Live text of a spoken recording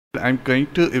I'm going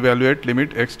to evaluate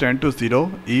limit x tend to 0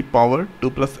 e power 2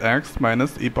 plus x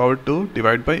minus e power 2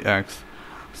 divided by x.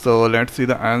 So let's see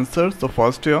the answer. So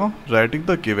first here writing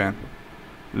the given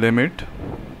limit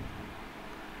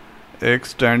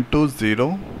x tend to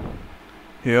 0,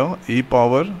 here e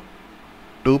power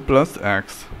 2 plus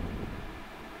x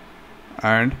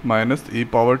and minus e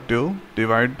power 2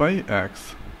 divided by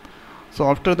x. So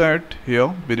after that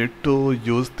here we need to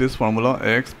use this formula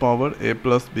x power a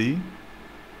plus b,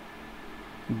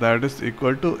 that is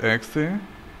equal to xa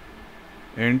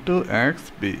into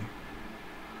xb.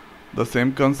 The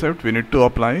same concept we need to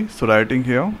apply. So writing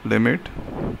here limit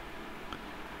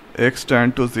x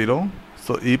tend to 0,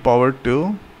 so e power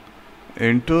 2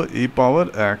 into e power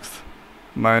x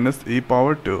minus e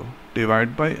power 2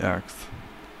 divided by x.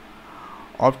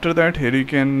 After that here you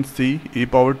can see e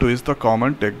power 2 is the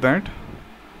common, take that.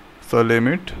 So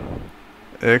limit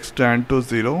x tend to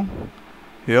 0,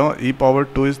 here e power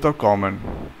 2 is the common.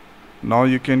 Now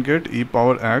you can get e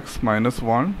power x minus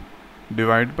 1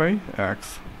 divided by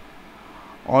x.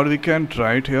 Or we can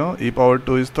write here e power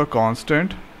 2 is the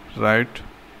constant, right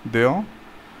there.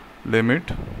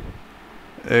 Limit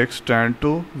x tend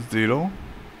to 0,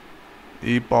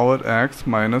 e power x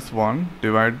minus 1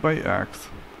 divided by x.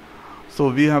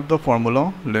 So we have the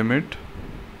formula limit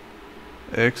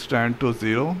x tend to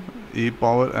 0, e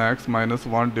power x minus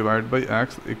 1 divided by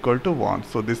x equal to 1.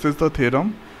 So this is the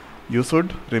theorem you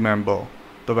should remember.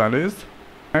 The value is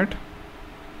at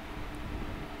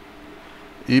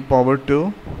e power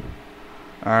 2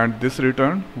 and this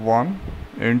return 1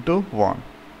 into 1,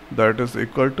 that is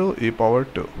equal to e power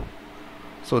 2.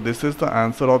 So this is the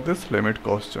answer of this limit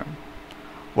question.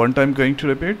 One time going to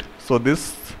repeat. So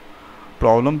this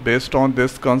problem based on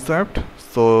this concept,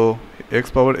 so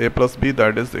x power a plus b,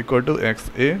 that is equal to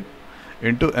xa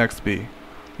into xb.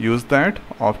 Use that.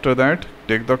 After that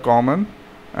take the common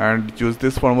and use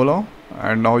this formula,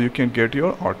 and now you can get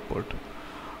your output.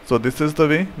 So this is the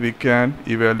way we can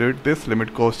evaluate this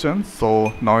limit question.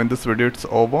 So now in this video it's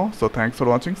over. So thanks for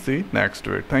watching. See you next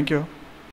video. Thank you.